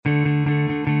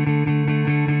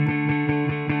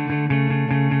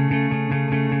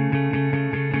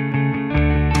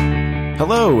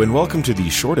Hello, and welcome to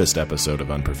the shortest episode of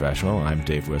Unprofessional. I'm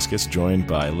Dave Wiskus, joined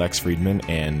by Lex Friedman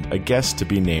and a guest to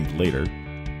be named later.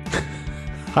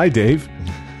 Hi, Dave.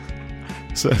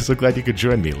 So glad you could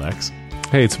join me, Lex.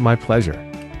 Hey, it's my pleasure.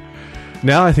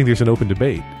 Now I think there's an open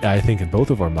debate, I think in both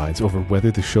of our minds, over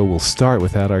whether the show will start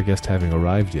without our guest having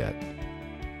arrived yet,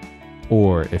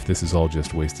 or if this is all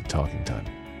just wasted talking time.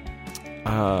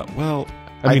 I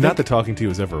mean, not that talking to you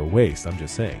is ever a waste. I'm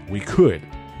just saying,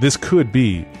 this could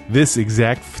be, this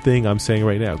exact thing I'm saying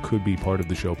right now could be part of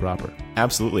the show proper.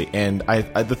 Absolutely. And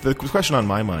the question on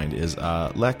my mind is,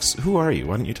 Lex, who are you?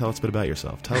 Why don't you tell us a bit about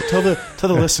yourself? Tell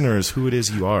the listeners who it is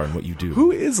you are and what you do.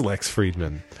 Who is Lex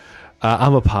Friedman?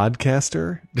 I'm a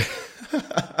podcaster.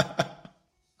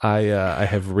 I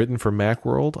have written for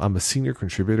Macworld. I'm a senior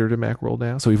contributor to Macworld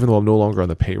now. So even though I'm no longer on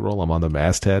the payroll, I'm on the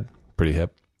masthead. Pretty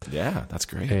hip. Yeah, that's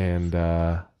great. And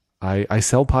I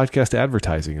sell podcast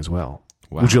advertising as well.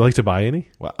 Wow. Would you like to buy any?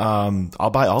 Well, I'll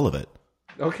buy all of it.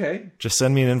 Okay. Just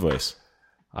send me an invoice.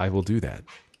 I will do that.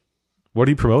 What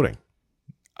are you promoting?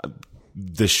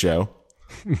 This show.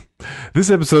 This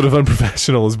episode of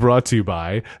Unprofessional is brought to you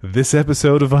by this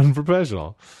episode of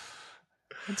Unprofessional.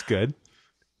 That's good.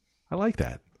 I like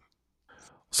that.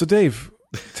 So, Dave,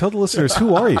 tell the listeners,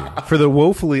 who are you? For the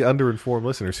woefully underinformed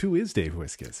listeners, who is Dave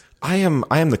Wiskus? I am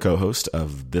the co-host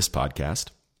of this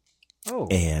podcast. Oh.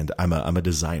 And I'm a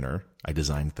designer. I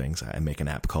design things. I make an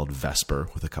app called Vesper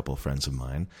with a couple of friends of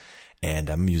mine.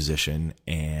 And I'm a musician,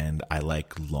 and I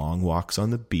like long walks on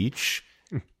the beach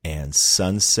and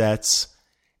sunsets,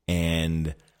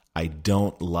 and I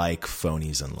don't like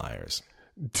phonies and liars.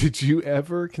 Did you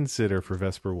ever consider for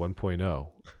Vesper 1.0,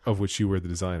 of which you were the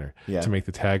designer, to make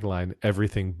the tagline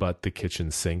 "Everything but the kitchen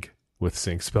sink" with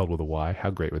 "sink" spelled with a Y? How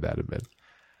great would that have been?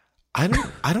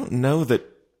 I don't know that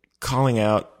calling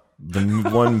out the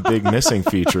one big missing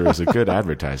feature is a good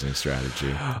advertising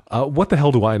strategy. What the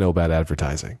hell do I know about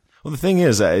advertising? Well, the thing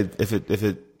is,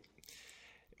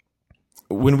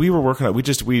 when we were working on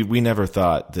it, we never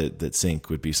thought that sync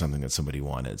would be something that somebody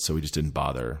wanted, so we just didn't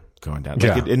bother going down.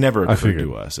 Like it never occurred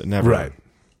to us. It never. Right.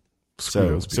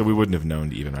 So we wouldn't have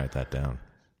known to even write that down.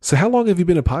 So how long have you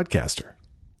been a podcaster?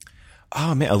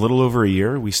 Oh man, a little over a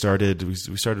year. We started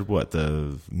what,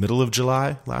 the middle of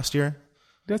July last year?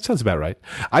 That sounds about right.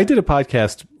 I did a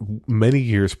podcast many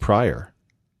years prior.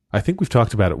 I think we've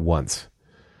talked about it once.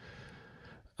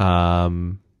 But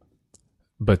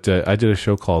I did a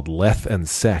show called Leth and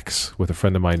Sex with a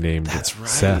friend of mine named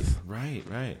Seth. Right.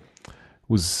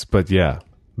 But yeah,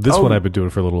 this one I've been doing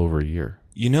for a little over a year.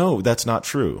 You know, that's not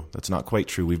true. That's not quite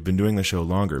true. We've been doing the show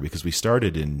longer because we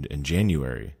started in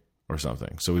January or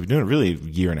something. So we've been doing it really a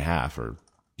year and a half or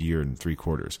year and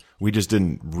 3/4. We just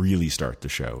didn't really start the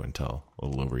show until a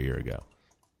little over a year ago.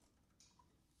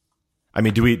 I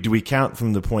mean, do we count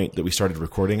from the point that we started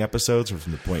recording episodes or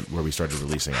from the point where we started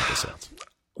releasing episodes?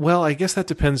 Well, I guess that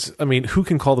depends. I mean, who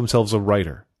can call themselves a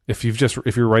writer? If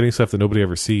you're writing stuff that nobody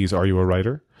ever sees, are you a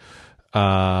writer?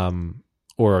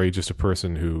 Or are you just a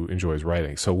person who enjoys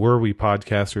writing? So were we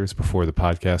podcasters before the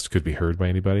podcast could be heard by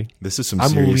anybody? This is some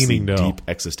seriously deep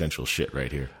existential shit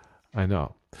right here. I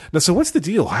know. Now, so what's the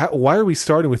deal? Why are we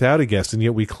starting without a guest, and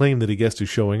yet we claim that a guest is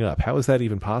showing up? How is that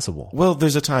even possible? Well,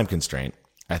 there's a time constraint,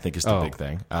 I think, is the big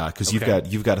thing. Because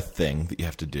you've got a thing that you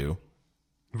have to do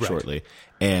shortly.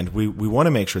 And we want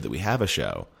to make sure that we have a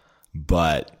show,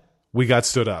 but we got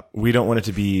stood up. We don't want it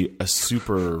to be a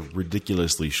super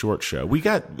ridiculously short show.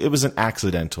 It was an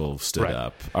accidental stood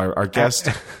up. Our guest,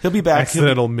 he'll be back.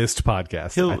 Accidental missed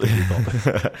podcast.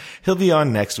 He'll be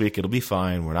on next week. It'll be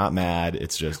fine. We're not mad.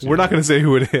 It's just we're not going to say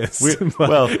who it is.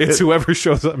 It's whoever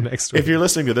shows up next week. If you're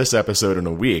listening to this episode in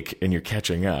a week and you're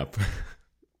catching up,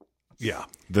 yeah,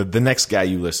 the next guy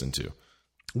you listen to.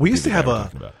 We used to have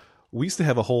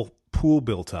a whole pool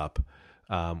built up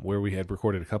where we had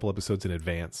recorded a couple episodes in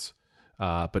advance.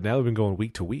 But now we've been going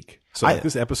week to week. So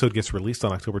this episode gets released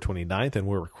on October 29th, and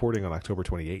we're recording on October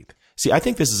 28th. See, I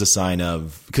think this is a sign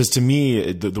of, because to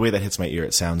me, the way that hits my ear,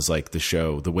 it sounds like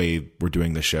the way we're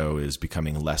doing the show is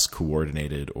becoming less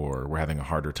coordinated, or we're having a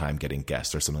harder time getting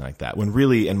guests or something like that. When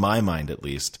really, in my mind at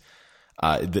least,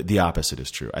 the opposite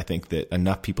is true. I think that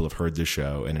enough people have heard the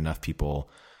show, and enough people...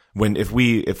 As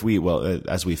we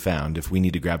found, if we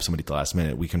need to grab somebody at the last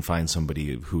minute, we can find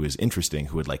somebody who is interesting,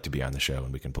 who would like to be on the show,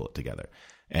 and we can pull it together.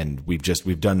 And we've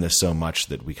done this so much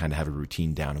that we kind of have a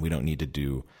routine down, and we don't need to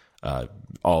do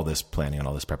all this planning and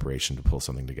all this preparation to pull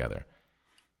something together.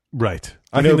 Right.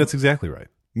 I think that's exactly right.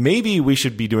 Maybe we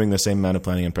should be doing the same amount of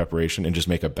planning and preparation and just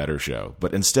make a better show.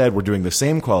 But instead, we're doing the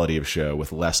same quality of show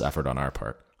with less effort on our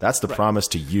part. That's the promise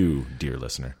to you, dear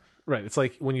listener. Right. It's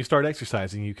like when you start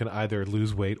exercising, you can either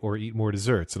lose weight or eat more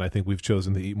desserts. And I think we've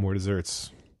chosen the eat more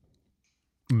desserts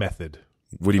method.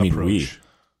 What do you mean we?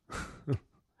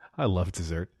 I love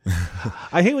dessert.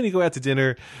 I hate when you go out to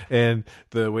dinner and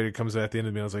the waiter comes at the end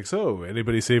of the meal and is like, so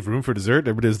anybody save room for dessert?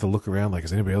 Everybody has to look around like,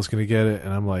 is anybody else going to get it?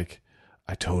 And I'm like,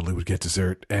 I totally would get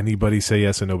dessert. Anybody say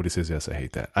yes and nobody says yes. I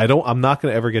hate that. I'm not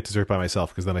going to ever get dessert by myself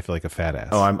because then I feel like a fat ass.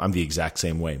 Oh, I'm the exact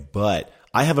same way. But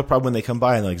I have a problem when they come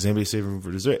by and like, is anybody save room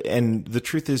for dessert? And the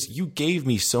truth is, you gave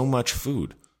me so much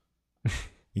food.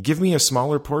 You give me a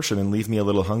smaller portion and leave me a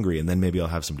little hungry, and then maybe I'll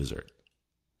have some dessert.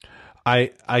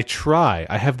 I try.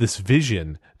 I have this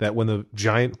vision that when the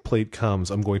giant plate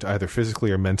comes, I'm going to either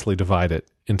physically or mentally divide it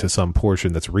into some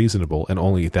portion that's reasonable and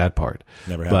only eat that part.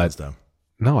 Never happens, though.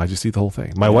 No, I just eat the whole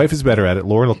thing. My wife is better at it.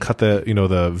 Lauren will cut the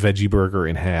veggie burger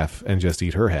in half and just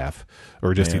eat her half,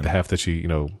 or just eat the half that she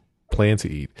plan to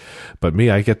eat. But me,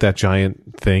 I get that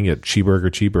giant thing at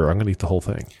Cheeseburger. I'm going to eat the whole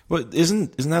thing. Well,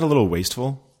 isn't that a little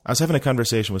wasteful? I was having a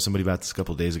conversation with somebody about this a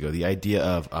couple of days ago. The idea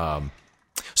of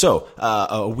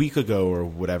a week ago or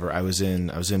whatever, I was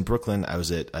in Brooklyn. I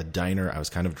was at a diner. I was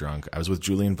kind of drunk. I was with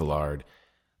Julian Villard.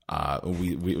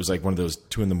 It was like one of those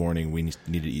 2 a.m. we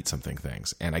needed to eat something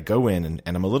things. And I go in and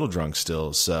I'm a little drunk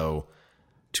still. So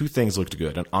 2 things looked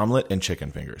good: an omelet and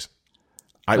chicken fingers.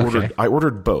 I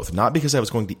ordered both, not because I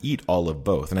was going to eat all of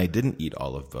both, and I didn't eat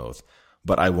all of both,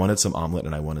 but I wanted some omelet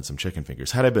and I wanted some chicken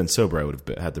fingers. Had I been sober, I would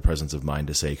have had the presence of mind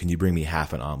to say, can you bring me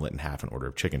half an omelet and half an order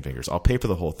of chicken fingers? I'll pay for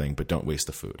the whole thing, but don't waste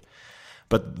the food.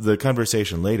 But the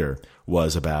conversation later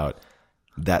was about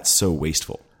that's so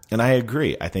wasteful. And I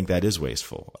agree. I think that is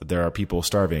wasteful. There are people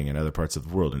starving in other parts of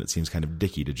the world, and it seems kind of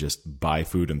dicky to just buy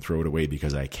food and throw it away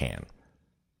because I can.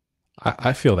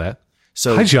 I feel that.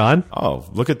 So, hi, John. Oh,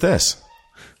 look at this.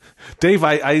 Dave,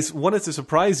 I wanted to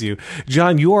surprise you.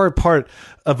 John, you are a part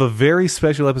of a very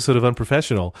special episode of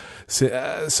Unprofessional.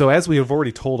 So as we have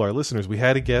already told our listeners, we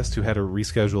had a guest who had to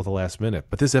reschedule at the last minute.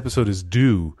 But this episode is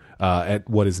due at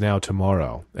what is now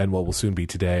tomorrow and what will soon be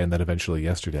today and then eventually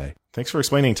yesterday. Thanks for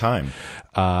explaining time.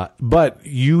 But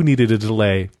you needed a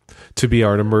delay to be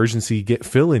our emergency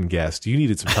fill-in guest. You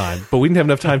needed some time, but we didn't have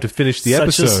enough time to finish the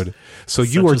episode. So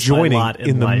you are joining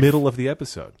in the middle of the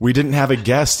episode. We didn't have a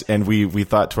guest, and we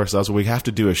thought to ourselves, well, we have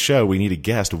to do a show. We need a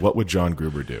guest. What would John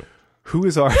Gruber do? Who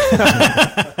is our...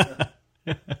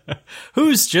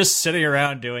 Who's just sitting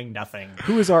around doing nothing?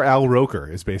 Who is our Al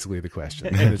Roker is basically the question.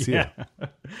 And it's you.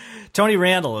 Tony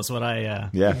Randall is what I...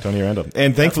 Yeah, Tony Randall.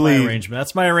 And thankfully...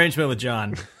 That's my arrangement with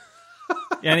John.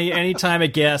 Anytime a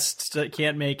guest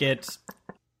can't make it,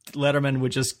 Letterman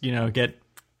would just,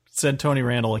 send Tony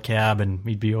Randall a cab and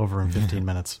he'd be over in 15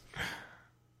 minutes.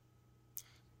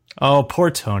 Oh, poor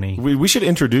Tony. We should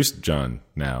introduce John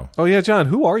now. Oh, yeah, John,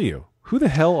 who are you? Who the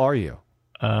hell are you?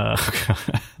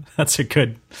 That's a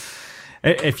good...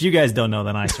 If you guys don't know,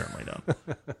 then I certainly don't.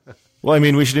 Well, I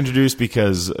mean, we should introduce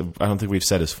because I don't think we've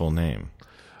said his full name.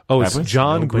 Oh, it's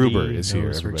John Gruber is here,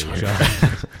 everybody.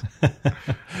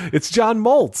 It's John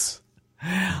Moltz.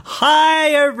 Hi,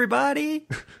 everybody.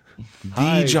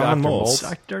 The John Moltz.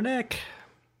 Dr. Nick.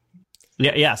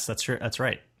 Yeah, yes, that's true. That's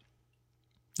right.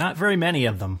 Not very many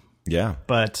of them. Yeah.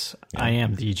 But I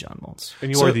am the John Moltz.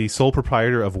 And you are the sole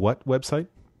proprietor of what website?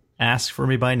 Ask for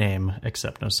me by name,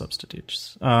 accept no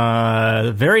substitutes.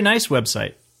 Very nice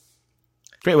website.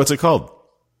 Great. What's it called?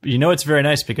 You know it's very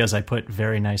nice because I put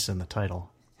very nice in the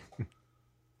title.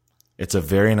 It's a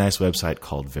very nice website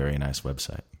called Very Nice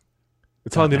Website.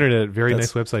 It's on the internet at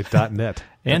verynicewebsite.net.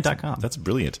 And .com. That's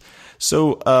brilliant.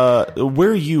 So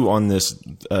where are you on this?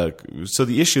 So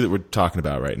the issue that we're talking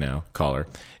about right now, caller,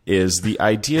 is the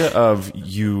idea of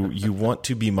you want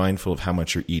to be mindful of how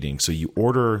much you're eating. So you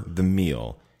order the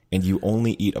meal and you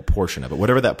only eat a portion of it,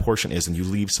 whatever that portion is, and you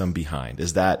leave some behind.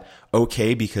 Is that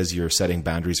okay because you're setting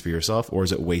boundaries for yourself, or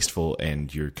is it wasteful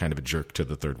and you're kind of a jerk to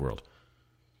the third world?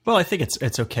 Well, I think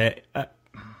it's okay.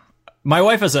 My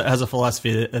wife has a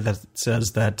philosophy that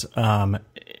says that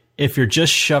if you're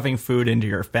just shoving food into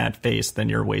your fat face, then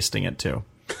you're wasting it too.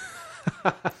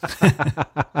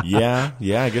 Yeah,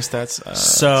 I guess that's...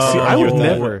 so see, I would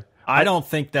never... I don't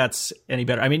think that's any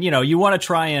better. I mean, you want to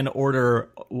try and order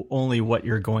only what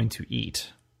you're going to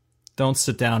eat. Don't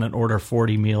sit down and order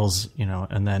 40 meals,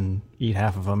 and then eat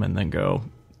half of them and then go,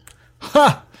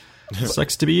 ha!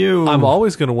 Sucks to be you. I'm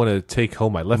always going to want to take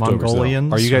home my leftovers.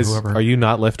 Mongolians. Are you guys? Are you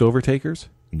not leftover takers?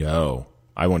 No,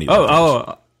 I won't eat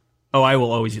leftovers. Oh, I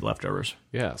will always eat leftovers.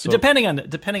 Yeah. So, Depending on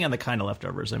the kind of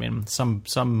leftovers. I mean, some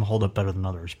hold up better than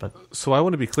others, but so I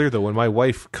want to be clear though. When my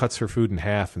wife cuts her food in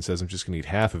half and says, "I'm just going to eat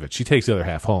half of it," she takes the other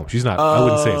half home. She's not. I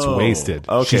wouldn't say it's wasted.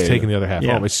 Okay. She's taking the other half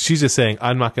Yeah. home. She's just saying,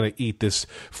 "I'm not going to eat this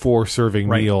 4-serving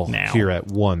Right meal now. here at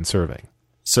 1 serving."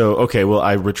 So, okay, well,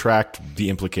 I retract the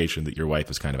implication that your wife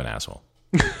is kind of an asshole.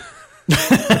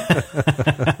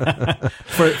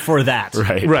 for that.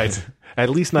 Right. Right. At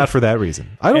least not for that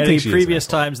reason. I don't Any think she is an previous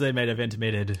asshole. times they might have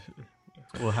intimated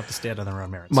will have to stand on their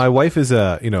own merits. My wife is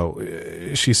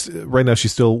she's right now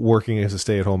she's still working as a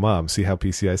stay-at-home mom. See how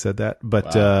PC I said that?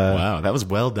 But Wow, that was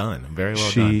well done. Very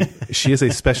well done. she is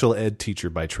a special ed teacher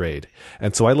by trade.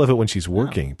 And so I love it when she's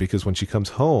working because when she comes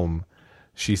home,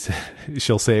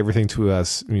 she'll say everything to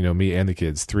us, me and the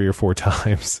kids 3 or 4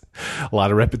 times. A lot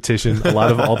of repetition, a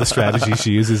lot of all the strategies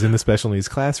she uses in the special needs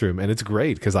classroom. And it's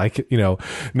great because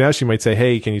now she might say,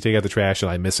 "Hey, can you take out the trash?"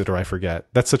 And I miss it or I forget.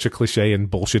 That's such a cliche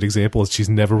and bullshit example. She's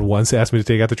never once asked me to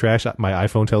take out the trash. My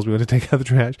iPhone tells me when to take out the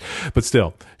trash, but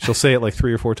still she'll say it like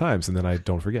 3 or 4 times and then I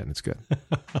don't forget and it's good.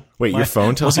 Wait, your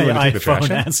phone tells you when to take the trash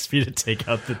iPhone out? asks me to take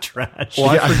out the trash. Well,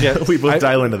 I forget. We both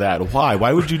dial into that. Why?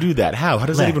 Why would you do that? How? How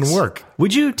does that even work?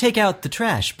 Would you take out the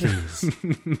trash, please?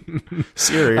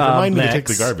 Siri, remind me to take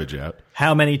Lex. the garbage out.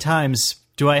 How many times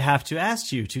do I have to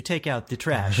ask you to take out the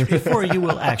trash before you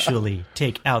will actually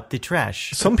take out the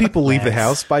trash? Some people leave the Lex.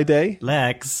 house by day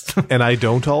Lex. and I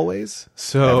don't always.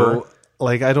 So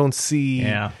I don't see,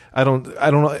 Yeah. I don't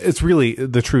know. It's really,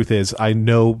 the truth is I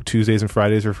know Tuesdays and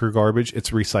Fridays are for garbage. It's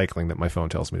recycling that my phone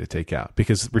tells me to take out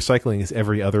because recycling is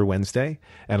every other Wednesday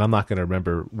and I'm not going to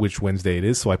remember which Wednesday it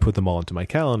is. So I put them all into my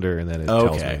calendar and then it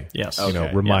tells me, Yes.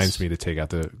 reminds Yes. me to take out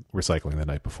the recycling the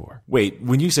night before. Wait,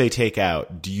 when you say take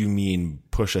out, do you mean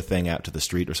push a thing out to the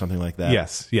street or something like that?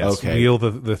 Yes. Okay. Wheel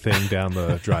the thing down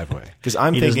the driveway. Because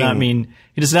I'm He thinking.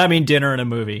 does not mean dinner and a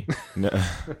movie.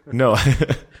 No.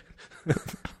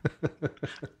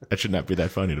 That should not be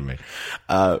that funny to me.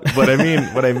 What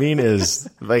I mean is,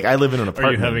 like, I live in an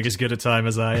apartment. as good a time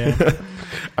as I am?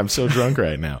 I'm so drunk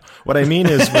right now. What I mean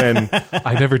is when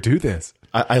I never do this.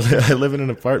 I live in an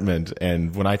apartment,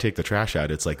 and when I take the trash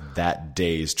out, it's like that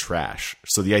day's trash.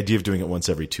 So the idea of doing it once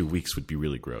every 2 weeks would be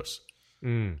really gross.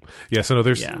 Yeah. So no,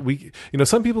 there's, Yeah.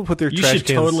 some people put their You trash should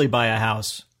cans. totally buy a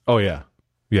house. Oh yeah.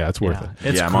 Yeah. It's worth it.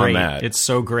 It's Yeah, I'm on great. that. It's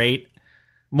so great.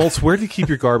 Moltz, where do you keep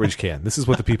your garbage can? This is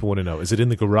what the people want to know. Is it in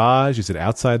the garage? Is it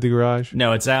outside the garage?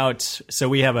 No, it's out. So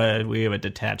we have a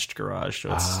detached garage.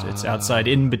 So it's outside,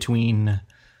 in between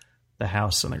the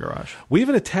house and the garage. We have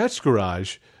an attached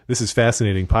garage. This is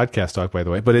fascinating podcast talk, by the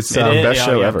way, but it's best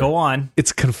show ever. Go on.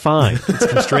 it's confined. It's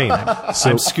constrained.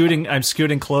 So I'm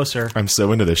scooting closer. I'm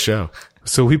so into this show.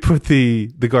 so we put the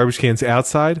garbage cans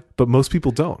outside, but most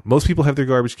people don't. Most people have their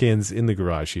garbage cans in the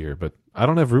garage here, but I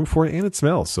don't have room for it and it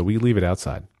smells, so we leave it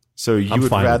outside. So you I'm would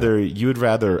fine with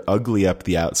rather ugly up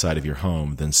the outside of your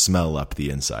home than smell up the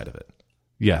inside of it.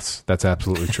 Yes, that's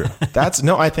absolutely true.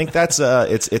 I think that's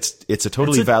it's a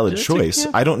totally valid choice.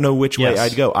 I don't know which way Yes.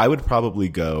 I'd go. I would probably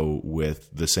go with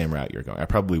the same route you're going. I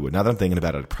probably would. Now that I'm thinking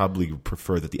about it, I'd probably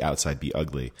prefer that the outside be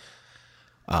ugly.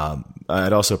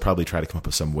 I'd also probably try to come up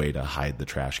with some way to hide the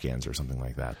trash cans or something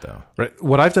like that, though. Right.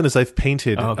 What I've done is I've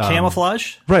painted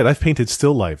Camouflage? Right, I've painted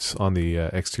still lifes on the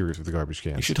exteriors of the garbage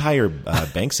You cans. should hire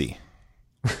Banksy.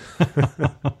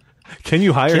 Can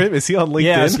you hire him? Is he on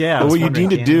LinkedIn? Yeah. I But was what you wondering,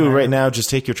 need to can do hire right him? now, just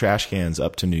take your trash cans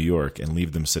up to New York and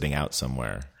leave them sitting out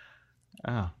somewhere,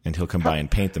 Oh. and he'll come by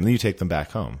and paint them. Then you take them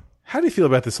back home. How do you feel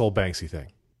about this whole Banksy thing?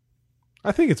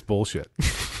 I think it's bullshit.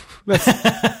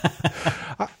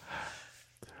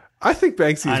 I think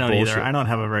Banksy is I don't bullshit. either. I don't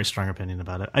have a very strong opinion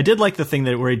about it. I did like the thing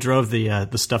where he drove the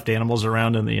stuffed animals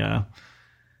around in the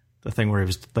thing where he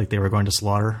was like they were going to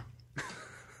slaughter,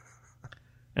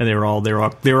 and they were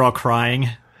all crying.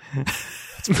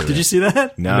 Did you see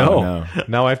that? No.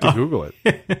 Now I have to Google it.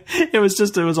 It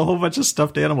was a whole bunch of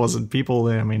stuffed animals and people.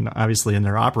 I mean, obviously, and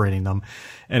they're operating them,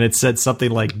 and it said something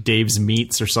like Dave's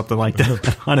Meats or something like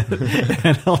that on it,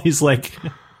 and all these like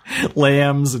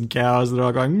lambs and cows, they're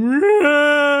all going.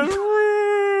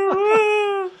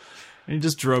 And he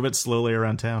just drove it slowly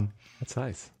around town. That's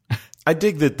nice. I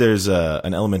dig that there's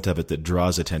an element of it that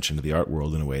draws attention to the art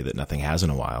world in a way that nothing has in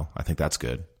a while. I think that's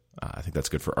good. I think that's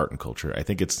good for art and culture. I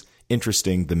think it's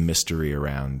interesting, the mystery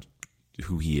around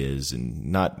who he is,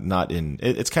 and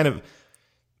it's kind of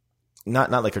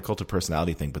not like a cult of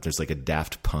personality thing, but there's like a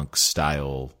Daft Punk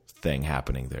style thing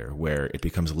happening there where it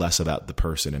becomes less about the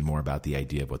person and more about the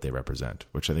idea of what they represent,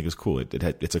 which I think is cool.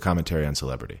 It's a commentary on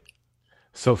celebrity.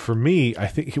 So for me, I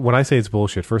think when I say it's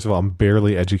bullshit, first of all, I'm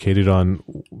barely educated on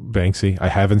Banksy. I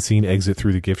haven't seen Exit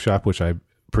Through the Gift Shop, which I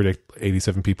predict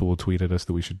 87 people will tweet at us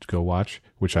that we should go watch,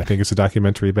 which I think is a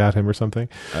documentary about him or something.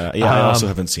 Yeah, I also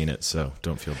haven't seen it, so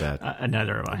don't feel bad.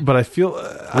 Neither am I. But I feel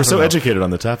We're so educated on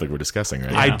the topic we're discussing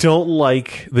right now. I don't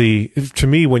like to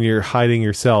me, when you're hiding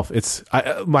yourself,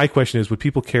 my question is, would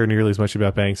people care nearly as much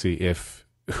about Banksy if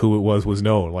who it was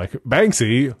known? Like,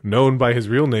 Banksy, known by his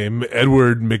real name,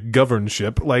 Edward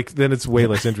McGovernship, like, then it's way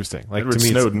less interesting. Like, Edward to me,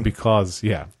 Snowden.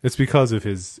 it's because of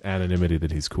his anonymity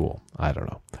that he's cool. I don't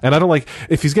know. And I don't like,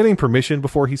 if he's getting permission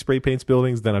before he spray paints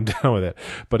buildings, then I'm down with it.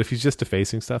 But if he's just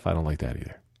defacing stuff, I don't like that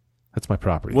either. That's my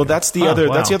property. Well, that's the other.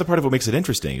 wow. That's the other part of what makes it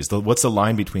interesting. Is what's the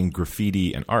line between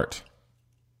graffiti and art?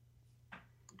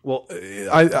 Well,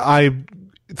 I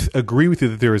agree with you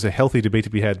that there is a healthy debate to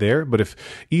be had there, but if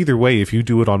you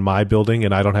do it on my building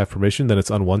and I don't have permission, then it's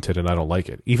unwanted and I don't like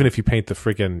it. Even if you paint the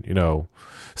freaking,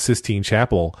 Sistine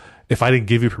Chapel, if I didn't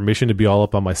give you permission to be all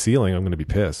up on my ceiling, I'm going to be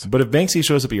pissed. But if Banksy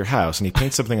shows up at your house and he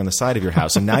paints something on the side of your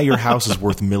house, and now your house is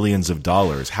worth millions of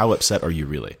dollars, how upset are you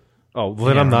really? Oh, well,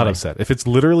 then I'm not upset. If it's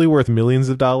literally worth millions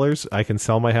of dollars, I can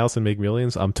sell my house and make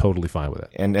millions, I'm totally fine with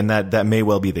it. And that may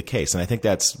well be the case. And I think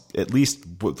that's at least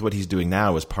what he's doing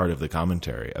now is part of the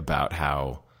commentary about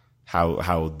how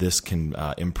this can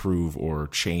improve or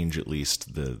change at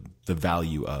least the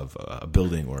value of a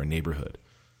building or a neighborhood.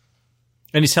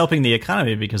 And he's helping the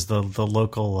economy because the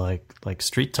local like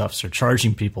street toughs are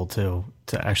charging people to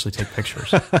actually take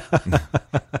pictures.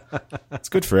 It's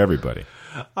good for everybody.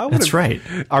 That's right.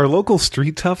 Our local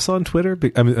street toughs on Twitter.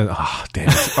 Damn it.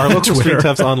 Our local street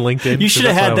toughs on LinkedIn. You should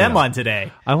have had them on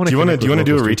today. I want Do to. you want to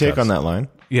do a retake on that line?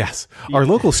 Yes. Our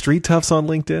local street toughs on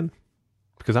LinkedIn,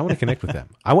 because I want to connect with them.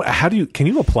 Can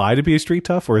you apply to be a street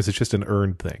tough, or is it just an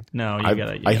earned thing? No,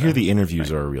 I hear the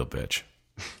interviews are a real bitch.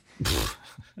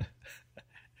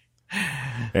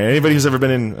 And anybody who's ever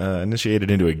been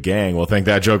initiated into a gang will think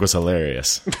that joke was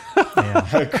hilarious.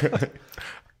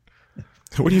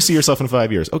 Where do you see yourself in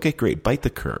 5 years? Okay, great. Bite the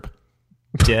curb.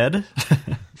 Dead?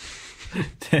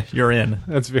 You're in.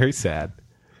 That's very sad.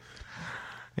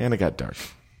 And it got dark.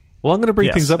 Well, I'm going to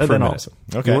bring things up for a minute. Also.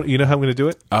 Okay. You know how I'm going to do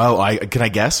it? Oh, can I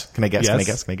guess? Can I guess?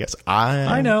 Yes. Can I guess?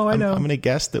 I know. I'm going to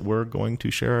guess that we're going to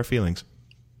share our feelings.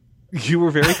 You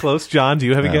were very close. John, do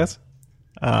you have a guess?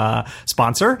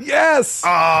 Sponsor? Yes.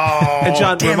 Oh, and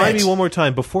John, damn remind it. me one more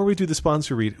time before we do the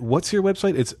sponsor read. What's your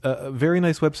website? It's a very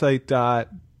nice website.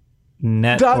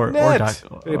 Net. But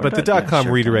the .com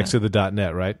sure, redirects to the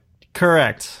 .net, right?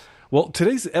 Correct. Well,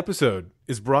 today's episode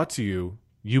is brought to you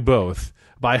both,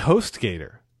 by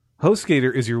HostGator.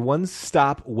 HostGator is your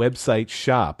one-stop website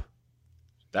shop.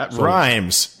 That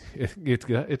rhymes.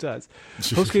 It does.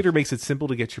 HostGator makes it simple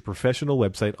to get your professional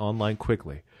website online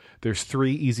quickly. There's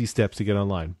 3 easy steps to get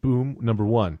online. Boom. Number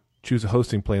 1, choose a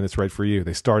hosting plan that's right for you.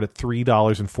 They start at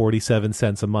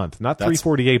 $3.47 a month. Not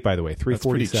 $3.48, by the way. $3.47. That's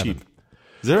pretty cheap.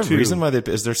 Is there a reason why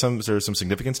is there some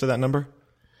significance to that number?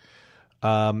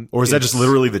 Or is that just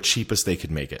literally the cheapest they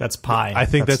could make it? That's pie. I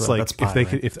think that's pie, if they right?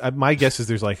 could. If my guess is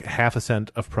there's like half a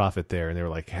cent of profit there, and they were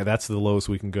like, hey, that's the lowest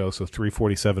we can go. So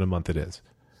 $3.47 a month it is.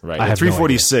 Right. I At have no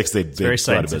 $3.46, they Very go out of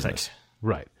scientific. business.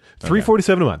 Right.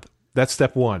 $3.47 a month. That's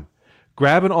step 1.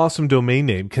 Grab an awesome domain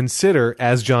name. Consider,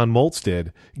 as John Moltz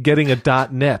did, getting a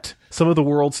 .net. Some of the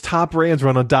world's top brands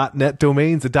run on .net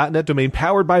domains. A .net domain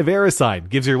powered by VeriSign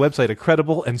gives your website a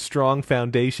credible and strong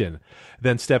foundation.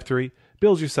 Then step 3,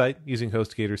 build your site using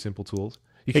HostGator simple tools.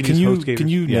 Hey, can you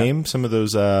name some of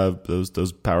those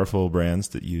powerful brands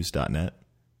that use .net?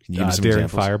 Can you give me some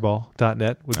examples?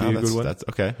 DaringFireball.net would be a good one. That's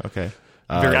okay.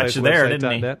 Got you there,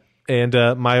 didn't he? .net. And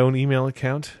my own email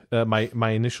account, my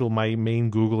main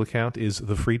Google account is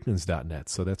thefreedmans.net.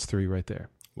 So that's 3 right there.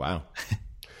 Wow.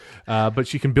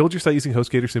 But you can build your site using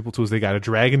HostGator simple tools. They got a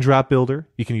drag and drop builder.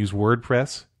 You can use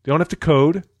WordPress. You don't have to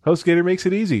code. HostGator makes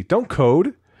it easy. Don't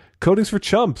code. Coding's for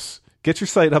chumps. Get your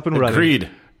site up and running. Agreed.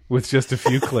 With just a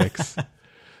few clicks.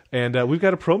 And we've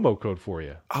got a promo code for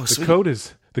you. Oh, the sweet. code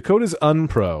is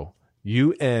UNPRO.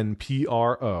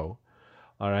 UNPRO.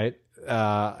 All right. So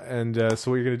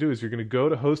what you're going to do is you're going to go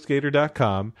to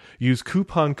HostGator.com, use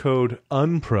coupon code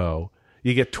UNPRO.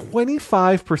 You get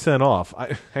 25% off.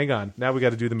 Hang on. Now we got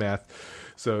to do the math.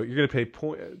 So you're going to pay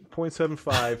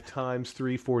 0.75 times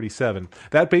 347.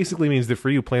 That basically means that for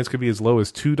you, plans could be as low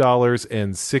as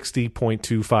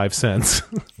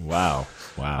 $2.60.25. Wow.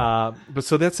 But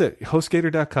so that's it.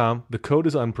 HostGator.com. The code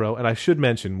is UNPRO. And I should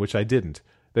mention, which I didn't,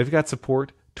 they've got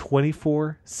support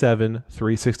 24/7,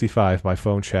 365 by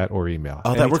phone, chat, or email.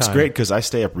 Oh, that works great because I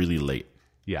stay up really late.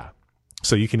 Yeah.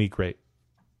 So you can eat great.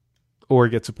 Or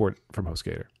get support from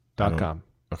HostGator.com.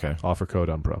 Okay. Offer code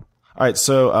UNPRO. All right.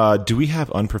 So do we have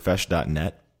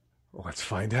unprofesh.net? Let's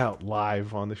find out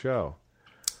live on the show.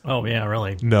 Oh yeah,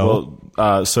 really? No.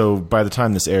 Well, so by the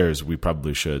time this airs, we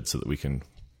probably should, so that we can.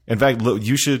 In fact, look,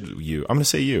 you should. I'm going to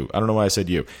say you. I don't know why I said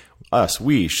you. Us.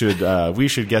 We should. We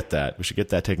should get that. We should get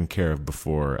that taken care of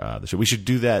before the show. We should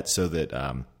do that so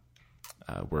that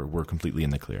we're completely in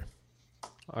the clear.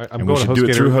 All right, I'm And we going to should do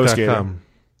it through HostGator.com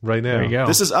right now. There you go.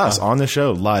 This is us on the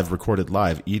show, live, recorded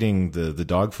live, eating the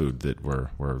dog food that we're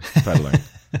peddling.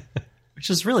 Which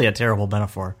is really a terrible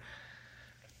metaphor.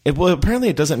 Well, apparently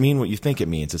it doesn't mean what you think it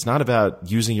means. It's not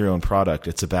about using your own product.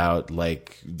 It's about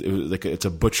like it's a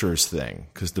butcher's thing,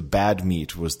 because the bad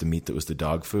meat was the meat that was the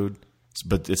dog food.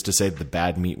 But it's to say the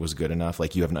bad meat was good enough.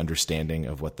 Like you have an understanding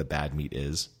of what the bad meat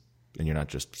is, and you're not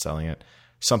just selling it.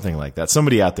 Something like that.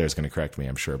 Somebody out there is going to correct me,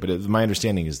 I'm sure. But my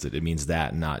understanding is that it means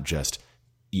that, not just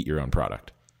eat your own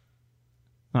product.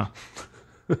 Huh.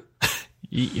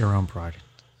 Eat your own product.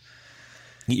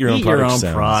 Eat your own Eat product. Your own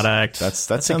sounds, product. That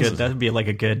sounds good. That'd be like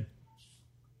a good.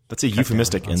 That's a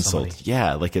euphemistic on insult. somebody.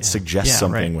 Yeah, like it suggests Yeah,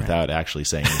 something right. without actually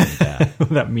saying anything bad.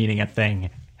 Without meaning a thing.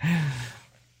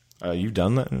 You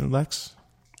done that, Lex?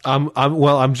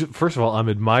 First of all, I'm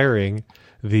admiring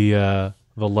the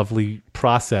lovely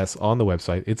process on the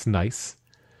website. It's nice.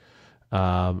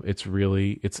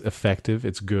 It's effective.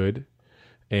 It's good.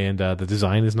 And the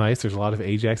design is nice. There's a lot of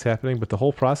Ajax happening, but the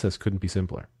whole process couldn't be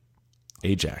simpler.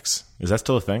 Ajax. Is that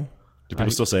still a thing? Do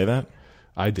people still say that?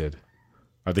 I did.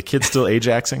 Are the kids still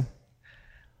Ajaxing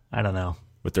I don't know.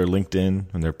 with their LinkedIn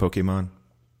and their Pokemon?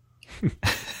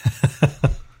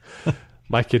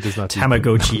 My kid does not do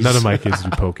Tamagotchis. None of my kids do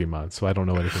Pokemon, so I don't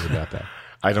know anything about that.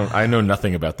 I know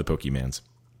nothing about the Pokemans.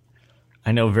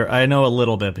 I know a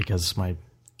little bit because my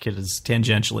kid is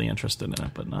tangentially interested in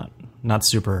it, but not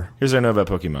super. Here's what I know about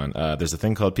Pokemon. There's a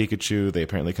thing called Pikachu. They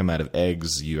apparently come out of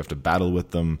eggs. You have to battle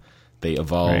with them. They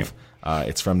evolve. Right.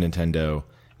 It's from Nintendo,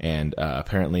 and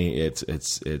apparently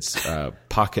it's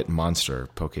Pocket Monster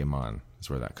Pokemon is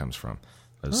where that comes from.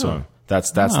 So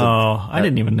that's I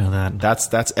didn't even know that.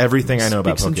 that's everything I know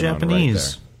about Speak some Pokemon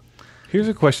Japanese. right there. Here's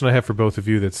a question I have for both of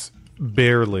you that's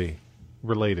barely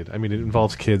related. I mean, it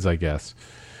involves kids, I guess.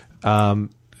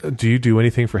 Do you do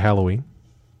anything for Halloween?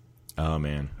 Oh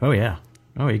man. Oh yeah.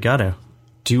 Oh, you gotta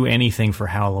do anything for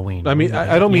Halloween. I mean,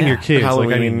 I don't mean your kids.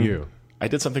 Halloween, I mean you. I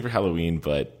did something for Halloween,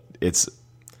 but I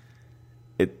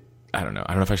don't know.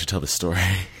 I don't know if I should tell the story.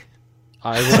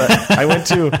 I went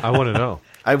to. I want to know.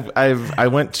 I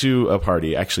went to a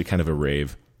party, actually kind of a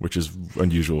rave, which is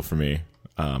unusual for me.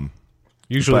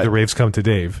 Usually but- the raves come to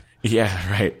Dave.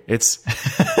 Yeah, right.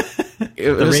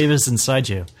 the rave is inside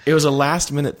you. It was a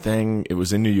last minute thing. It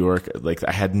was in New York. Like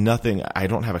I had nothing. I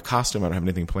don't have a costume. I don't have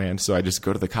anything planned. So I just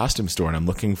go to the costume store and I'm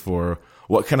looking for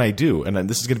what can I do. And then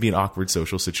this is going to be an awkward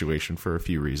social situation for a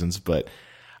few reasons. But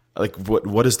like,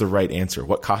 what is the right answer?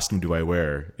 What costume do I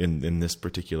wear in this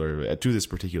particular to this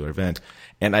particular event?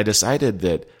 And I decided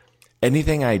that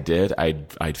anything I did,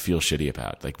 I'd feel shitty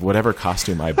about. Like whatever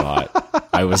costume I bought,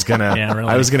 I was gonna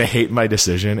I was gonna hate my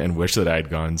decision and wish that I had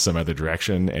gone some other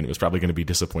direction, and it was probably going to be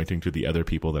disappointing to the other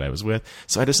people that I was with.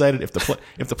 So I decided if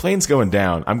the plane's going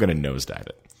down, I'm going to nosedive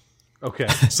it. Okay.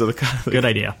 So Good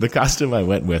idea. The costume I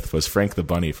went with was Frank the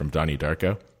Bunny from Donnie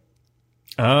Darko,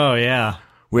 Oh yeah.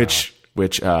 which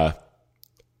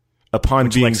upon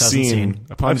being Lex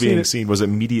hasn't seen was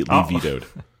immediately vetoed.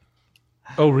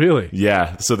 Oh, really?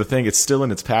 Yeah. So the thing, it's still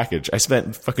in its package. I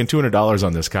spent fucking $200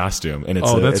 on this costume, and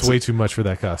That's way too much for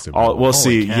that costume. We'll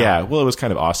see. cow. Yeah. Well, it was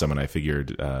kind of awesome, and I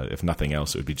figured if nothing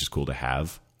else, it would be just cool to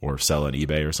have or sell on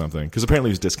eBay or something. Because apparently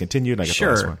it was discontinued. And I got the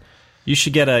last Sure. one. You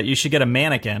should get a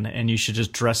mannequin and you should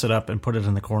just dress it up and put it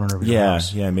in the corner of your Yeah.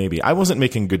 house. Yeah. Maybe I wasn't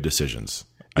making good decisions.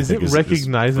 Is it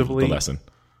recognizably the lesson?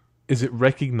 Is it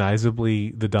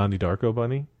recognizably the Donnie Darko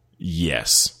bunny?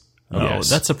 Yes. Oh, Yes.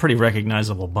 that's a pretty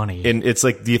recognizable bunny. And it's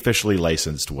like the officially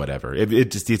licensed whatever.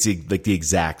 It's like the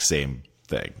exact same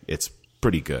thing. It's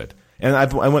pretty good. And I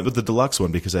went with the deluxe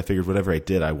one because I figured whatever I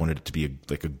did, I wanted it to be a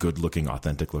good looking,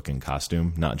 authentic looking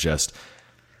costume, not just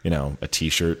a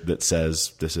T-shirt that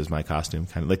says this is my costume.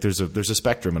 Kind of like there's a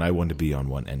spectrum, and I wanted to be on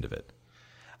one end of it.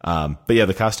 But yeah,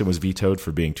 the costume was vetoed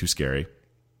for being too scary.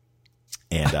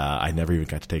 And I never even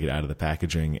got to take it out of the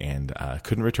packaging, and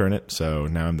couldn't return it. So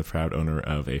now I'm the proud owner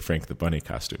of a Frank the Bunny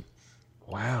costume.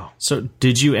 Wow. So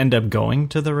did you end up going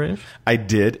to the rave? I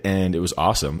did, and it was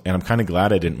awesome. And I'm kind of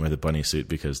glad I didn't wear the bunny suit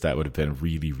because that would have been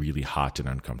really, really hot and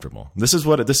uncomfortable. This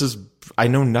is. I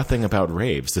know nothing about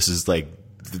raves. This is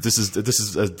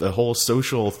a whole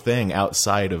social thing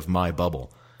outside of my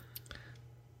bubble.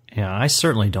 Yeah, I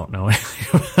certainly don't know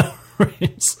anything about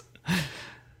raves.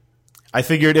 I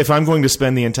figured if I'm going to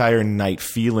spend the entire night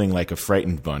feeling like a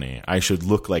frightened bunny, I should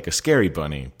look like a scary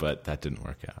bunny, but that didn't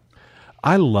work out.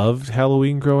 I loved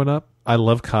Halloween growing up. I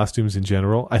love costumes in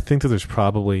general. I think that there's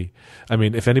probably, I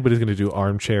mean, if anybody's going to do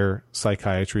armchair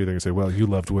psychiatry, they're going to say, well, you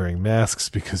loved wearing masks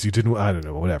because you didn't, I don't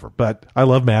know, whatever. But I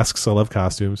love masks. I love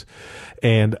costumes.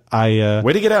 And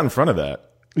way to get out in front of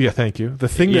that. Yeah, thank you. The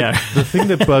thing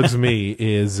that bugs me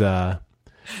is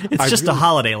it's just a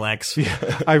holiday, Lex.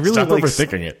 Yeah, I really Stop like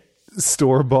overthinking it.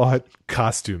 Store-bought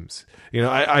costumes. You know,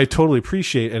 I totally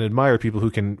appreciate and admire people who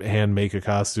can hand make a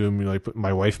costume. You know, like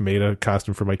my wife made a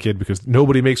costume for my kid because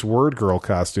nobody makes Word Girl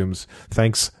costumes.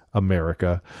 Thanks,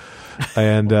 America.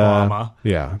 And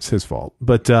yeah, it's his fault.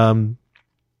 But I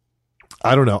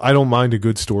don't know. I don't mind a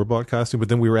good store-bought costume. But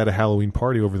then we were at a Halloween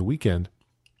party over the weekend.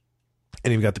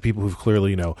 And you've got the people who've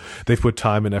clearly, you know, they've put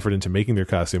time and effort into making their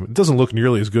costume. It doesn't look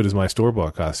nearly as good as my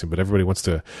store-bought costume, but everybody wants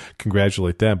to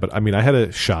congratulate them. But I mean, I had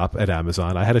to shop at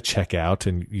Amazon. I had to check out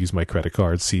and use my credit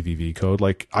card CVV code.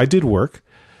 Like, I did work.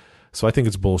 So I think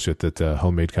it's bullshit that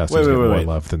homemade costumes get more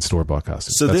love than store-bought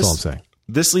costumes. So that's all I'm saying.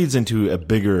 This leads into a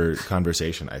bigger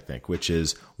conversation, I think, which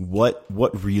is what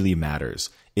really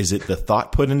matters. Is it the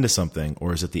thought put into something,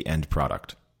 or is it the end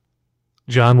product?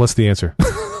 John, what's the answer?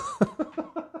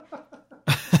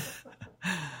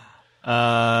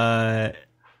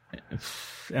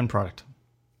 End product.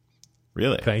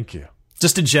 Really? Thank you.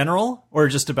 Just in general, or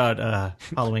just about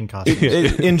Halloween costumes?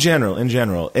 in general.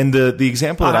 And the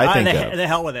example that I think of... The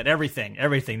hell with it. Everything.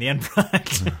 The end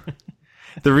product.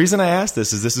 The reason I asked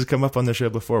this has come up on the show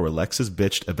before, where Lex has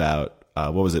bitched about,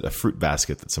 what was it, a fruit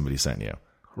basket that somebody sent you.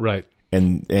 Right.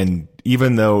 And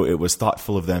even though it was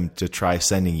thoughtful of them to try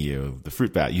sending you the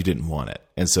fruit bat, you didn't want it.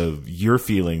 And so your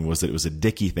feeling was that it was a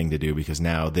dicky thing to do because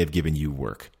now they've given you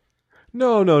work.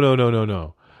 No.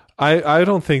 I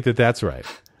don't think that that's right.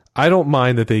 I don't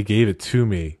mind that they gave it to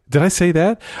me. Did I say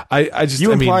that? I just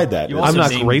you implied that. I'm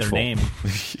not grateful.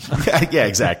 Yeah,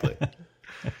 exactly.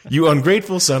 You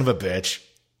ungrateful son of a bitch.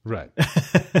 Right.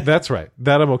 That's right.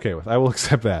 That I'm okay with. I will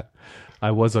accept that.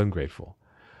 I was ungrateful.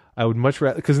 I would much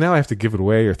rather, because now I have to give it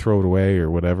away or throw it away or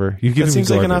whatever. You give me seems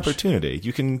garbage. Like an opportunity.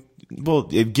 You can,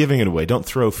 giving it away. Don't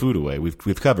throw food away.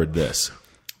 We've covered this.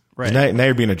 Right. Now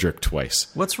you're being a jerk twice.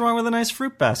 What's wrong with a nice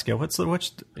fruit basket?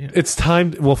 It's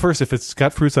time. Well, first, if it's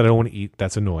got fruits that I don't want to eat,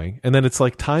 that's annoying. And then it's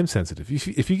like time sensitive.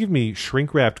 If you give me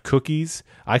shrink wrapped cookies,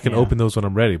 I can open those when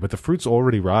I'm ready. But the fruit's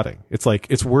already rotting. It's like,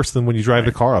 it's worse than when you drive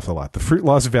the car off the lot. The fruit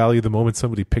lost value the moment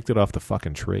somebody picked it off the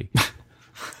fucking tree.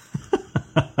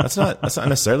 That's not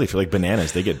necessarily for like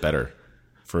bananas. They get better.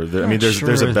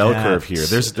 There's a bell curve here.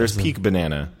 There's peak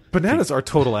banana. Bananas are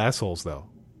total assholes, though.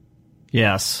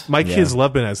 Yes, my kids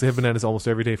love bananas. They have bananas almost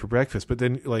every day for breakfast. But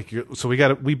then, so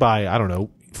we buy, I don't know,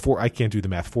 I can't do the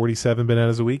math, 47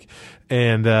 bananas a week,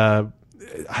 and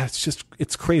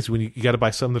it's crazy when you got to buy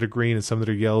some that are green and some that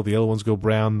are yellow. The yellow ones go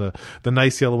brown. The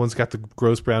nice yellow ones got the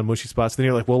gross brown mushy spots. Then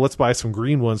you're like, well, let's buy some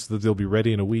green ones so that they'll be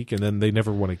ready in a week. And then they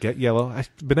never want to get yellow.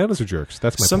 Bananas are jerks.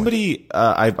 That's my point.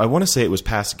 I want to say it was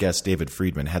past guest David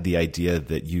Friedman had the idea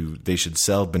that they should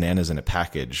sell bananas in a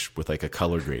package with like a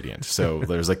color gradient. So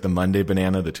there's like the Monday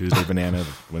banana, the Tuesday banana,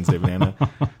 the Wednesday banana.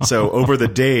 So over the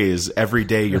days, every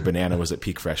day your banana was at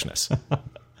peak freshness.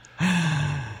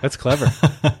 That's clever.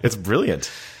 It's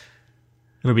brilliant.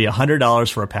 It'll be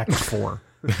 $100 for a pack of 4.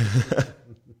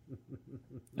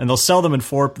 And they'll sell them in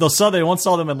 4. They won't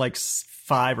sell them in like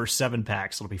 5 or 7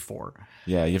 packs. It'll be 4.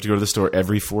 Yeah, you have to go to the store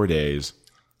every 4 days.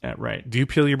 Yeah, right. Do you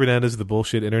peel your bananas the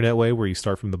bullshit internet way where you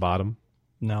start from the bottom?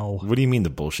 No. What do you mean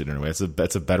the bullshit internet way?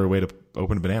 That's a better way to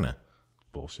open a banana.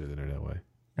 Bullshit internet way.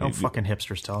 No fucking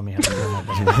hipsters telling me how to do my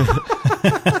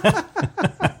banana.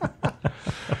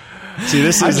 See,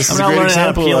 this is a great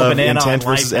example of intent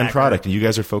versus end product. And you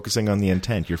guys are focusing on the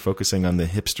intent. You're focusing on the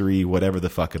hipstery whatever the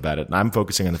fuck about it. And I'm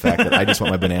focusing on the fact that I just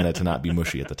want my banana to not be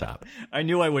mushy at the top. I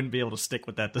knew I wouldn't be able to stick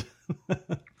with that.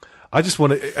 I just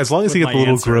want to, as long as you get the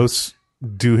little gross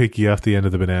doohickey off the end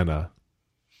of the banana,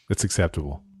 it's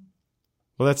acceptable.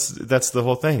 Well, that's the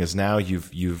whole thing. Is now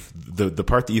the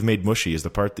part that you've made mushy is the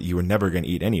part that you were never going to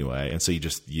eat anyway, and so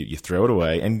you throw it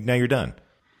away, and now you're done.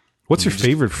 What's your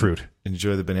favorite fruit?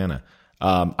 Enjoy the banana.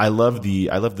 I love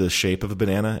the shape of a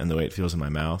banana and the way it feels in my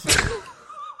mouth.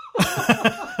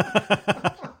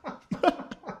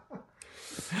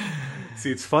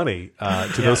 See, it's funny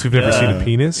to those who've never seen a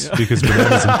penis because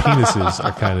bananas and penises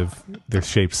are kind of they're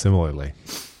shaped similarly.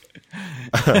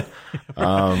 I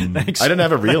didn't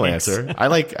have a real answer. I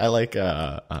like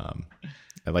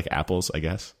apples, I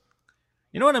guess.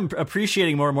 You know what I'm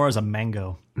appreciating more and more is a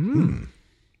mango.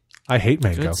 I hate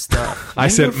mango. Good stuff. I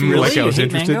said like I was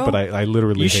interested, mango? But I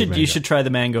literally hate mango. You should try the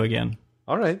mango again.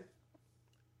 All right.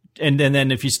 And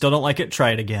then if you still don't like it, try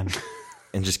it again.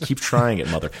 and just keep trying it,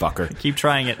 motherfucker. Keep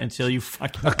trying it until you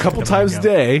fucking A couple times a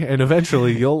day, and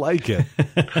eventually you'll like it.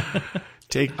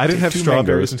 I didn't have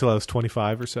strawberries until I was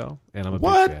 25 or so, and I'm a big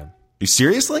fan. You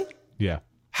seriously? Yeah.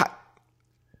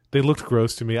 They looked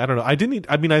gross to me. I don't know. I didn't eat.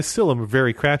 I mean, I still am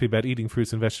very crappy about eating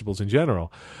fruits and vegetables in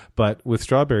general. But with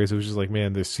strawberries, it was just like,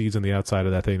 man, there's seeds on the outside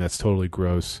of that thing. That's totally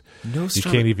gross. You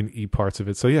can't even eat parts of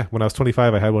it. So yeah, when I was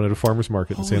 25, I had one at a farmer's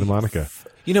market in Santa Monica.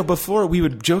 Before we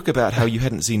would joke about how you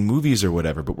hadn't seen movies or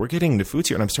whatever, but we're getting into foods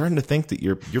here, and I'm starting to think that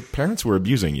your parents were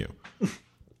abusing you.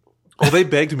 Well, they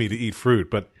begged me to eat fruit,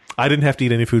 but I didn't have to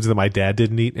eat any foods that my dad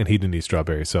didn't eat, and he didn't eat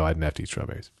strawberries, so I didn't have to eat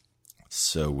strawberries.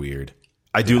 So weird.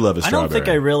 I do love a strawberry. I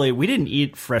don't think we didn't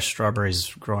eat fresh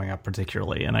strawberries growing up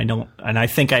particularly, and I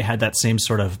think I had that same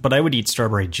sort of, but I would eat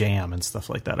strawberry jam and stuff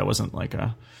like that. I wasn't like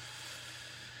a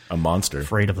monster,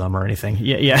 afraid of them or anything.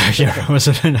 Yeah. I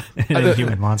wasn't a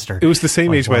human monster. It was the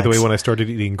same age, by the way, when I started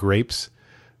eating grapes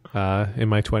in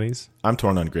my 20s. I'm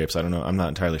torn on grapes. I don't know. I'm not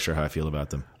entirely sure how I feel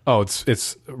about them. Oh,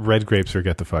 it's red grapes or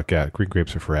get the fuck out. Green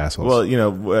grapes are for assholes. Well,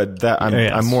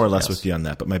 I'm more or less with you on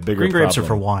that. But my bigger green grapes are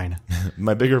for wine.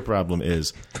 My bigger problem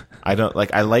is I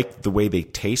like the way they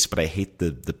taste, but I hate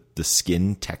the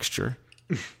skin texture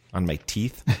on my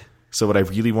teeth. So what I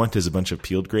really want is a bunch of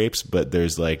peeled grapes. But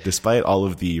there's despite all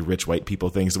of the rich white people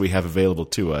things that we have available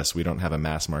to us, we don't have a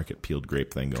mass market peeled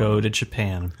grape thing going on. Go to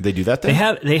Japan. They do that thing?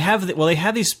 They have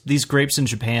these grapes in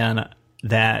Japan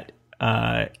that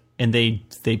and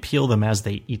they peel them as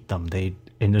they eat them.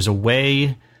 And there's a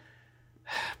way,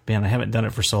 man, I haven't done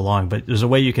it for so long, but there's a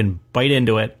way you can bite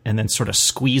into it and then sort of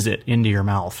squeeze it into your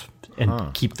mouth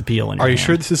and keep the peel in your hand. Are you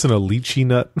sure this isn't a lychee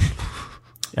nut?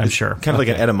 I'm sure. Kind of like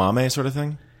an edamame sort of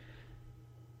thing?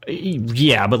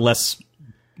 Yeah, but less.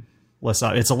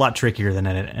 It's a lot trickier than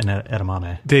an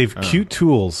edamame. Dave, Cute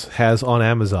Tools has on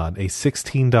Amazon a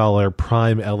 $16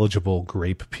 Prime eligible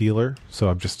grape peeler. So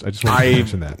I just wanted to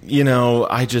mention that.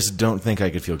 I just don't think I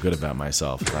could feel good about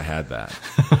myself if I had that.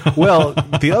 Well,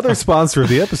 the other sponsor of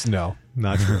the episode, no,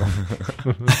 not true.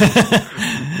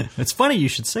 It's funny you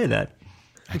should say that.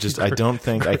 I don't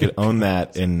think I could own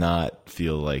that and not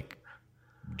feel like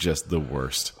just the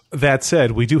worst. That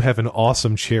said, we do have an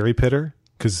awesome cherry pitter.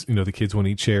 Because, the kids want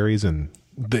to eat cherries and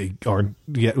they aren't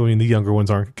yet. I mean, the younger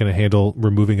ones aren't going to handle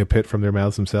removing a pit from their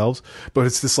mouths themselves. But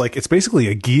it's this it's basically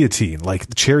a guillotine. Like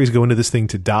the cherries go into this thing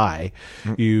to die.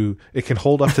 It can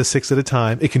hold up to 6 at a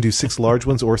time. It can do 6 large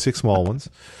ones or 6 small ones.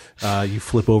 You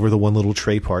flip over the one little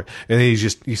tray part and then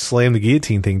you slam the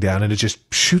guillotine thing down and it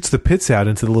just shoots the pits out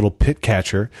into the little pit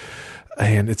catcher.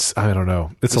 And I don't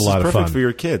know. It's a lot of fun. Perfect for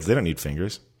your kids. They don't need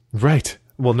fingers. Right.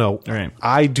 Well, no, right.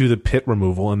 I do the pit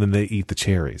removal, and then they eat the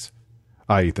cherries.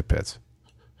 I eat the pits.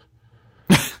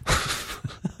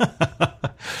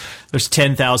 There's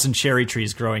 10,000 cherry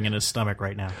trees growing in his stomach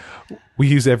right now. We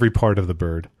use every part of the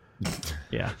bird.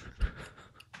 Yeah.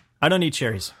 I don't eat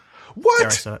cherries.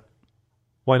 What?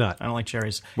 Why not? I don't like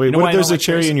cherries. Wait, what if there's a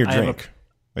cherry in your drink?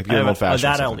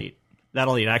 That'll eat.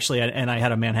 That'll eat. Actually, and I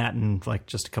had a Manhattan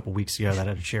just a couple weeks ago that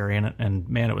had a cherry in it, and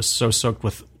man, it was so soaked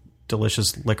with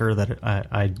delicious liquor that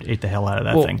I ate the hell out of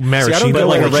that thing. Maraschino, I don't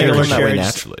like a regular cherry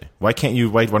naturally. Why can't you?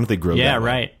 Why don't they grow? Yeah,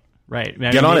 that right.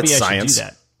 Get on it, science. Should do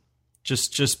that.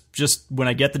 Just when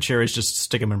I get the cherries, just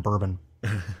stick them in bourbon.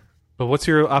 But what's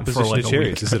your opposition to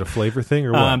cherries? Is it a flavor thing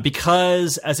or what?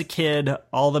 Because as a kid,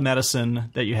 all the medicine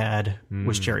that you had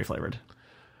was cherry flavored,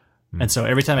 and so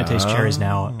every time I taste cherries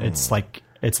now, it's like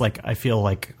I feel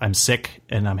like I'm sick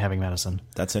and I'm having medicine.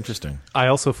 That's interesting. I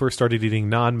also first started eating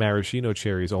non-maraschino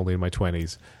cherries only in my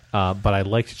 20s, but I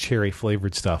liked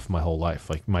cherry-flavored stuff my whole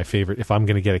life. Like my favorite, if I'm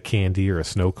going to get a candy or a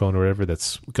snow cone or whatever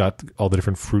that's got all the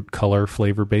different fruit color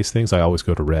flavor-based things, I always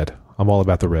go to red. I'm all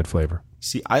about the red flavor.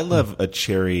 See, I love a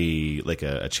cherry, like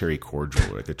a cherry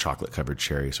cordial, like a chocolate-covered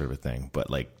cherry sort of a thing, but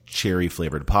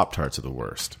cherry-flavored Pop-Tarts are the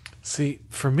worst. See,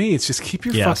 for me, it's just keep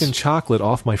your fucking chocolate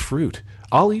off my fruit.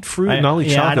 I'll eat fruit and I'll eat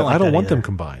chocolate. I don't want them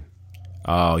combined.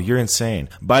 Oh, you're insane.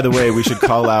 By the way, we should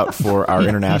call out for our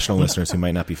international listeners who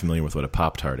might not be familiar with what a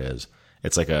Pop-Tart is.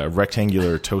 It's like a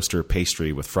rectangular toaster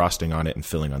pastry with frosting on it and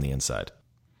filling on the inside.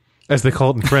 As they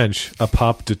call it in French, a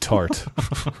pop de tarte.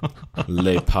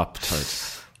 Les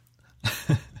Pop-Tarts.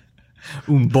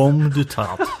 Un bon de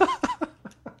tarte.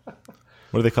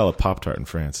 What do they call a Pop-Tart in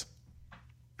France?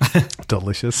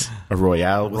 Delicious. A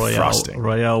Royale with frosting.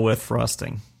 Royale with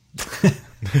frosting.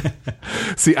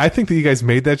 See, I think that you guys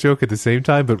made that joke at the same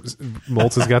time, but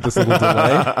Moltz has got this little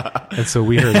delay, and so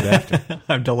we heard it after.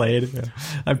 I'm delayed. Yeah.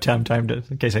 I'm timed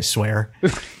in case I swear.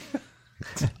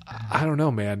 I don't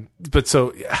know, man. But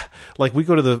so, we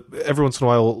go to every once in a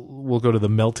while, we'll go to the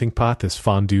Melting Pot, this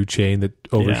fondue chain that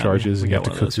overcharges, we and you got have to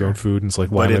one of cook those your own here. food. And it's like,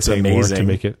 why But am I it's paying more to amazing.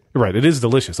 make it? Right, it is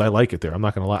delicious. I like it there. I'm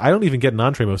not going to lie. I don't even get an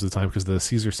entree most of the time because the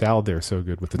Caesar salad there is so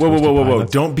good with the Whoa, toasted pie. whoa!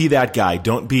 That's- Don't be that guy.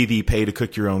 Don't be the pay to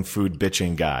cook your own food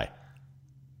bitching guy.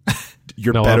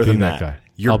 You're No, better I'll be than that that. guy.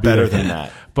 You're I'll be better that than guy.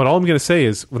 that. But all I'm going to say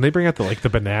is when they bring out the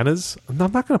bananas, I'm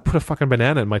not going to put a fucking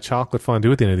banana in my chocolate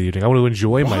fondue at the end of the evening. I want to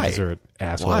enjoy my Why? dessert,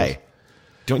 asshole. Why?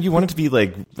 Don't you want it to be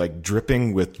like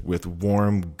dripping with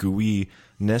warm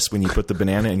gooiness when you put the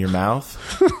banana in your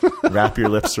mouth? Wrap your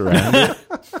lips around it.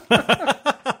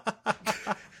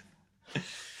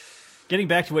 Getting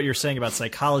back to what you're saying about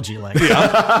psychology, Lex.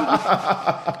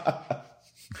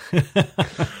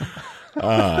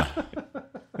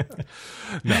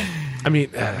 No. I mean,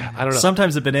 I don't know.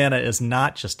 Sometimes a banana is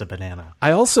not just a banana,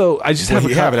 I just Well, have a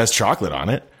yeah, but it has chocolate on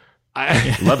it.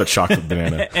 I, Love a chocolate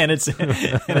banana. and it's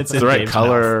It's the right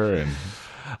color and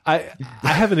I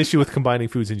have an issue with combining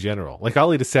foods in general. Like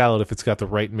I'll eat a salad if it's got the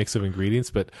right mix of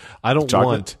ingredients, but I don't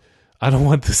Chocolate?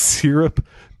 want the syrup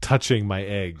touching my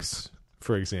eggs.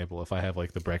 For example, if I have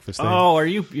like the breakfast thing. Oh,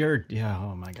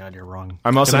 oh my God, you're wrong.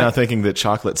 I'm also And now I- thinking that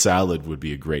chocolate salad would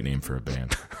be a great name for a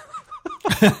band.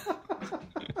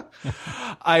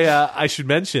 I should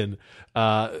mention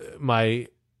my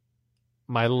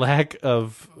lack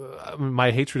of my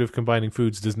hatred of combining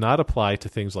foods does not apply to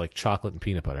things like chocolate and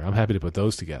peanut butter. I'm happy to put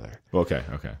those together. Okay.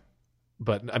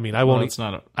 But I mean, I won't. It's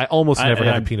not. I almost never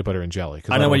have I'm- a peanut butter and jelly.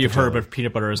 'cause I know don't what like you've the heard, jelly. but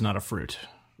peanut butter is not a fruit.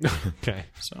 Okay.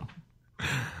 So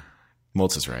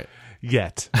Moltz is right.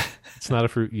 Yet it's not a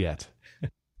fruit yet.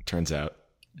 Turns out.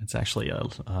 it's actually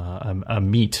a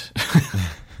meat.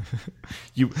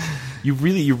 You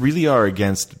really are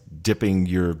against dipping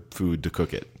your food to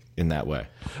cook it in that way.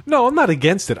 No, I'm not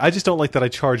against it. I just don't like that I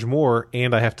charge more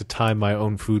and I have to time my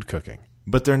own food cooking.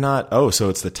 But they're not. Oh, so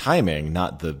it's the timing,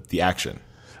 not the action.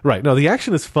 Right. No, the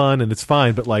action is fun and it's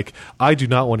fine, but like I do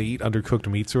not want to eat undercooked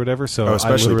meats or whatever, so I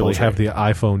especially literally poultry. have the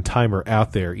iPhone timer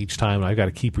out there each time and I've got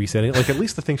to keep resetting it. Like at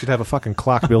least the thing should have a fucking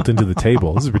clock built into the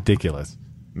table. This is ridiculous.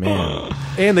 Man,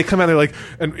 And they come out there like,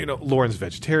 and you know, Lauren's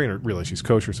vegetarian, or really she's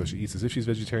kosher, so she eats as if she's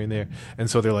vegetarian there. And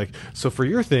so they're like, so for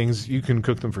your things, you can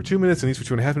cook them for 2 minutes, and these for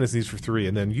 2.5 minutes, and these for 3.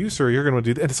 And then you, sir, you're going to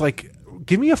do that. And it's like,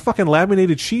 give me a fucking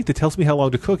laminated sheet that tells me how long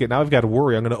to cook it. Now I've got to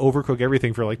worry. I'm going to overcook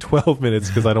everything for like 12 minutes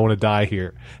because I don't want to die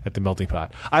here at the melting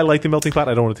pot. I like the melting pot.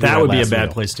 I don't want it to That would be a last bad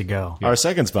meal. place to go. our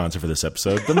second sponsor for this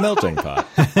episode, The Melting Pot,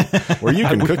 where you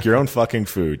can cook your own fucking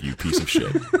food, you piece of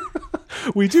shit.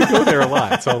 We do go there a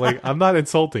lot, so like I'm not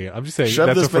insulting it. I'm just saying Shove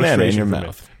that's this a banana in frustration your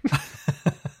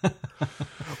for me.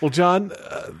 mouth. Well, John,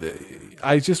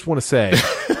 I just want to say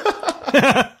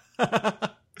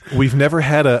we've never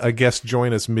had a guest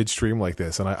join us midstream like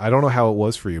this, and I don't know how it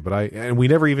was for you, but and we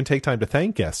never even take time to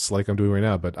thank guests like I'm doing right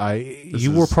now. But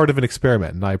you were part of an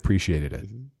experiment, and I appreciated it.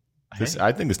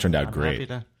 I think this turned out I'm great. happy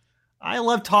to- I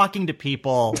love talking to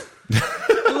people.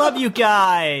 I love you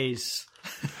guys.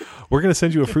 We're gonna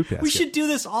send you a fruit basket. We should do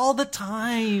this all the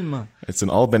time. It's an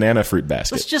all banana fruit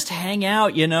basket. Let's just hang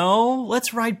out, you know?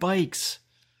 Let's ride bikes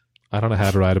I don't know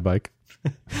how to ride a bike.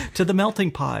 to the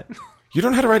melting pot. You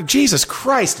don't know how to ride. Jesus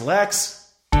Christ, Lex.